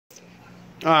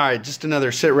All right, just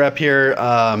another sit rep here.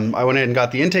 I went ahead and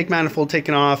got the intake manifold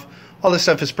taken off. All this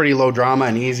stuff is pretty low drama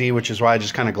and easy, which is why I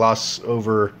just kind of gloss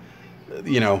over,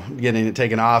 you know, getting it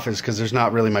taken off, is because there's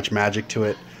not really much magic to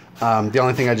it. The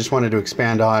only thing I just wanted to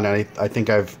expand on, and I think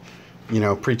I've, you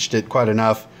know, preached it quite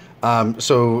enough.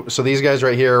 So these guys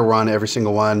right here were on every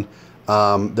single one.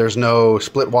 There's no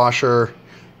split washer,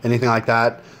 anything like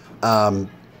that.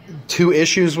 Two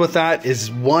issues with that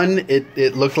is, one,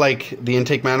 it looked like the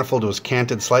intake manifold was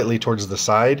canted slightly towards the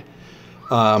side,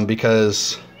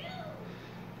 because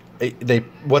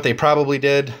what they probably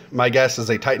did, my guess is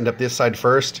they tightened up this side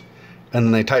first and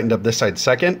then they tightened up this side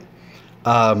second.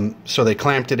 So they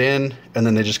clamped it in and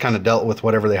then they just kind of dealt with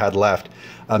whatever they had left,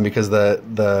 because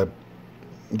the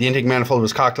intake manifold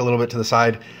was cocked a little bit to the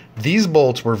side. These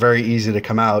bolts were very easy to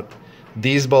come out.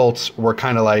 These bolts were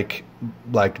kind of like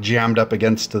jammed up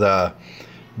against the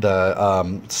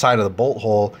side of the bolt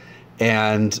hole,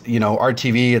 and you know,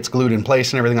 RTV, it's glued in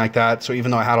place and everything like that. So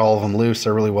even though I had all of them loose,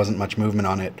 there really wasn't much movement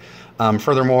on it.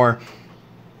 Furthermore,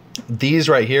 these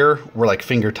right here were like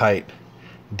finger tight.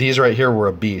 These right here were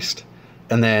a beast,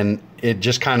 and then it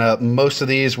just kind of, most of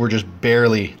these were just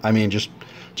barely, I mean, just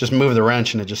move the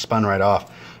wrench and it just spun right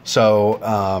off.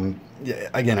 So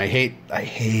again, I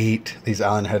hate these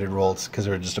Allen headed rolls because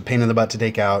they're just a pain in the butt to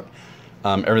take out.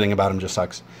 Everything about them just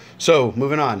sucks. So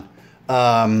moving on,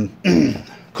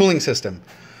 cooling system.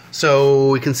 So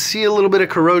we can see a little bit of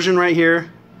corrosion right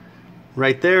here,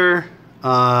 right there.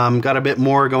 Got a bit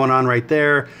more going on right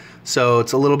there. So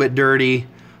it's a little bit dirty.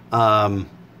 Not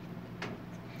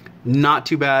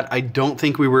too bad. I don't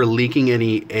think we were leaking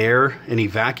any air, any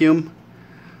vacuum,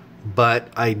 but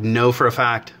I know for a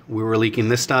fact we were leaking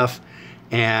this stuff.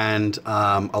 And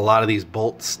a lot of these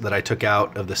bolts that I took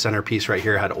out of the centerpiece right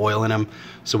here had oil in them,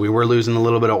 so we were losing a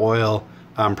little bit of oil.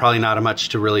 Probably not much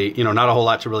to really, you know, not a whole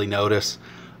lot to really notice.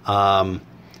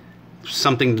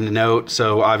 Something to note,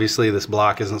 so obviously this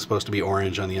block isn't supposed to be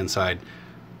orange on the inside.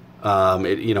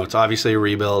 You know, it's obviously a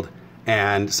rebuild,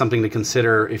 and something to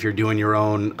consider if you're doing your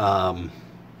own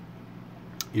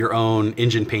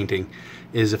engine painting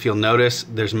is, if you'll notice,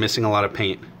 there's missing a lot of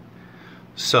paint.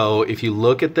 So if you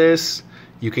look at this,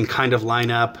 you can kind of line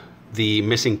up the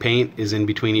missing paint is in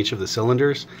between each of the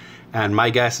cylinders. And my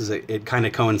guess is it kind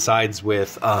of coincides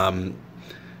with,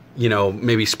 you know,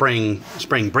 maybe spraying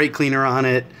brake cleaner on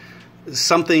it,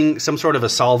 some sort of a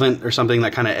solvent or something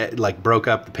that kind of like broke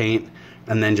up the paint.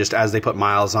 And then just as they put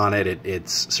miles on it,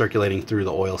 it's circulating through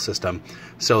the oil system.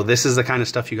 So this is the kind of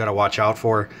stuff you got to watch out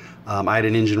for. I had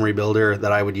an engine rebuilder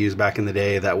that I would use back in the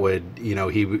day that would, you know,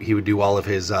 he would do all of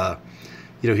his,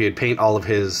 you know, he would paint all of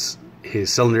his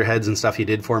cylinder heads and stuff he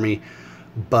did for me.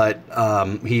 But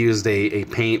he used a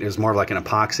paint, it was more of like an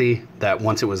epoxy, that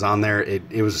once it was on there,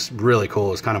 it was really cool.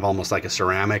 It was kind of almost like a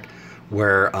ceramic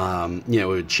where, you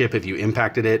know, it would chip if you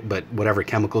impacted it, but whatever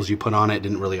chemicals you put on it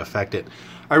didn't really affect it.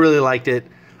 I really liked it.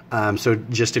 So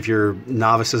just if you're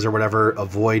novices or whatever,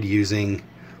 avoid using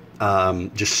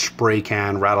just spray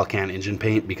can, rattle can engine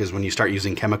paint, because when you start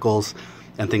using chemicals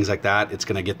and things like that, it's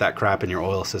going to get that crap in your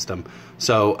oil system.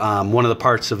 So one of the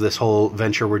parts of this whole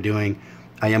venture we're doing,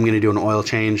 I am going to do an oil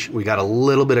change. We got a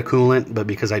little bit of coolant, but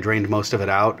because I drained most of it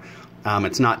out,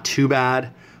 it's not too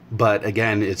bad. But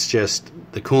again, it's just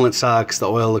the coolant sucks. The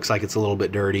oil looks like it's a little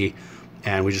bit dirty.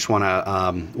 And we just want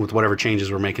to, with whatever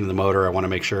changes we're making to the motor, I want to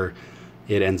make sure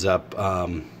it ends up,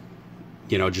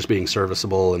 you know, just being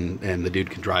serviceable, and the dude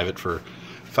can drive it for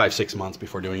 5-6 months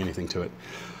before doing anything to it.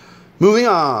 Moving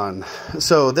on.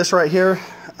 So this right here,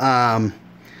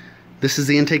 this is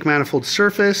the intake manifold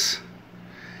surface.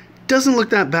 Doesn't look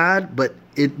that bad, but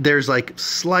there's like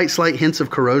slight hints of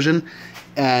corrosion,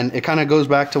 and it kind of goes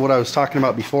back to what I was talking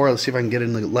about before. Let's see if I can get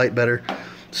in the light better.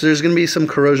 So there's going to be some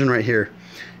corrosion right here,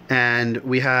 and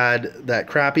we had that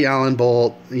crappy Allen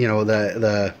bolt, you know,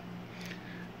 the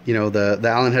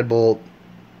Allen head bolt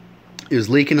is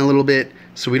leaking a little bit,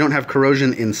 so we don't have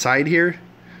corrosion inside here.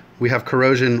 We have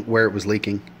corrosion where it was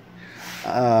leaking.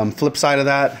 Flip side of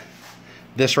that,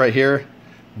 this right here,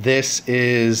 this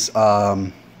is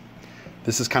kind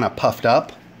of puffed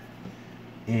up,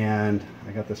 and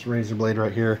I got this razor blade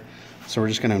right here, so we're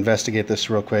just going to investigate this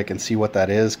real quick and see what that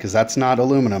is, because that's not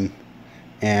aluminum,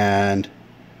 and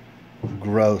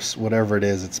gross, whatever it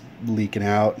is, it's leaking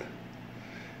out.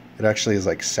 It actually is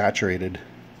like saturated.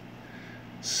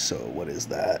 So what is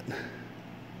that?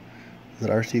 Is it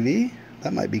RTV?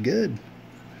 That might be good.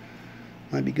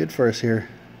 Might be good for us here.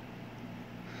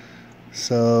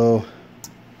 So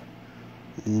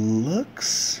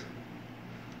looks,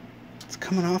 it's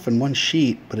coming off in one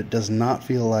sheet, but it does not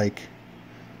feel like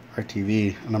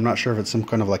RTV, and I'm not sure if it's some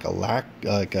kind of like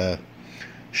a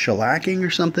shellacking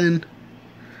or something.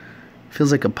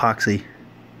 Feels like epoxy.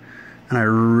 And I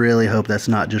really hope that's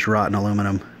not just rotten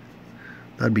aluminum.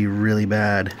 That'd be really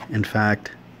bad. In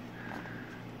fact,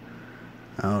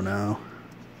 oh no.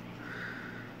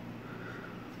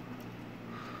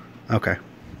 Okay,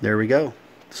 there we go.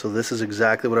 So this is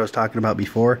exactly what I was talking about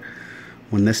before.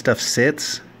 When this stuff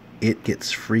sits, it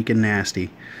gets freaking nasty.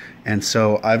 And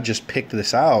so I've just picked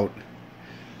this out,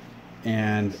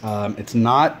 and it's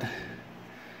not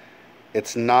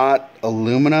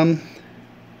aluminum,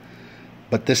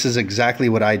 but this is exactly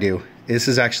what I do. This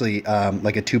is actually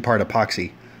like a two-part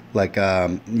epoxy, like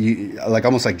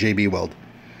almost like JB Weld.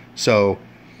 So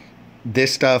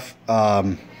this stuff,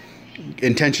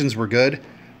 intentions were good,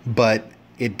 but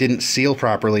it didn't seal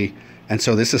properly, and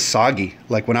so this is soggy.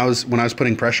 Like when I was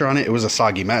putting pressure on it, it was a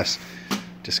soggy mess.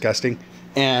 Disgusting.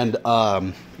 And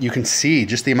you can see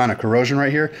just the amount of corrosion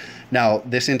right here. Now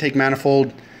this intake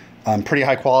manifold, pretty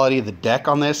high quality. The deck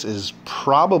on this is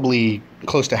probably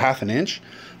close to 1/2 inch,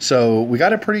 so we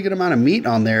got a pretty good amount of meat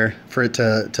on there for it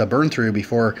to burn through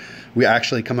before we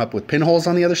actually come up with pinholes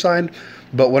on the other side.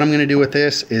 But what I'm going to do with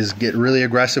this is get really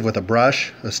aggressive with a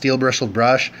brush, a steel bristled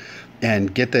brush,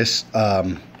 and get this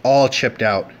all chipped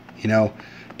out. You know,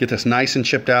 get this nice and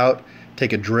chipped out.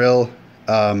 Take a drill,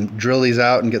 drill these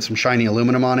out and get some shiny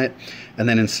aluminum on it. And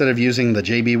then instead of using the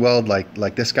JB Weld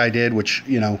like this guy did, which,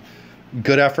 you know,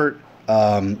 good effort,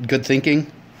 good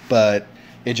thinking, but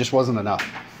it just wasn't enough.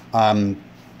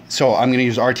 So I'm going to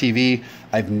use RTV.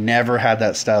 I've never had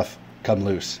that stuff come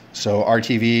loose. So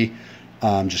RTV,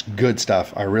 just good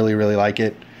stuff. I really, really like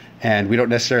it. And we don't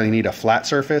necessarily need a flat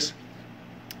surface,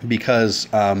 because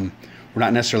we're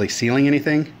not necessarily sealing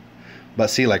anything. But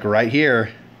see, like right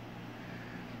here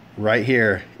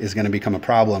is going to become a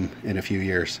problem in a few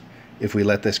years if we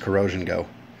let this corrosion go.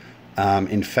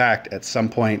 In fact, at some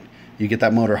point you get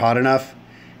that motor hot enough,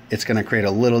 it's going to create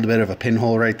a little bit of a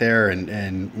pinhole right there,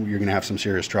 and you're going to have some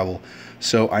serious trouble.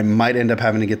 So I might end up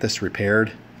having to get this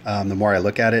repaired the more I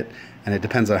look at it, and it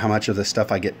depends on how much of this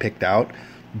stuff I get picked out.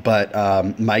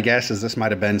 But my guess is this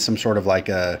might have been some sort of like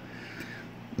a,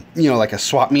 you know, like a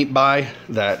swap meet buy,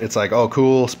 that it's like, oh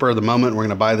cool, spur of the moment, we're going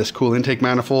to buy this cool intake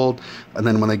manifold, and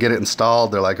then when they get it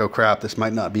installed, they're like, oh crap, this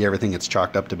might not be everything it's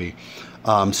chalked up to be.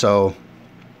 So,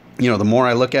 you know, the more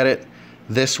I look at it,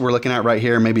 this we're looking at right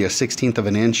here, maybe a 1/16 of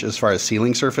an inch as far as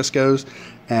sealing surface goes.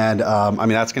 And I mean,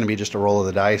 that's going to be just a roll of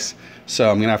the dice. So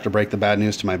I'm going to have to break the bad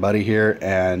news to my buddy here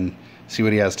and see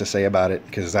what he has to say about it,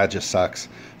 because that just sucks.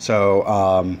 So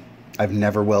I've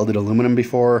never welded aluminum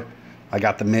before. I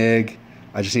got the MIG.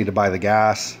 I just need to buy the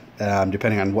gas.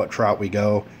 Depending on what trout we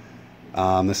go,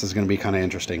 this is going to be kind of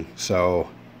interesting. So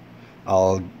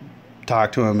I'll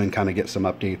talk to him and kind of get some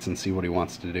updates and see what he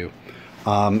wants to do.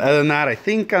 Other than that, I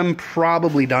think I'm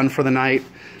probably done for the night.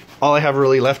 All I have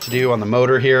really left to do on the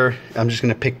motor here, I'm just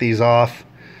going to pick these off,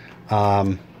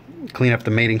 clean up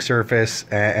the mating surface,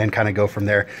 and kind of go from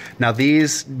there. Now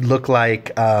these look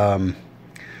like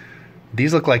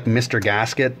Mr.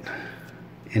 Gasket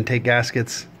intake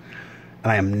gaskets,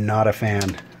 and I am not a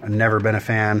fan. I've never been a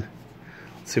fan.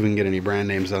 Let's see if we can get any brand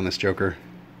names on this joker.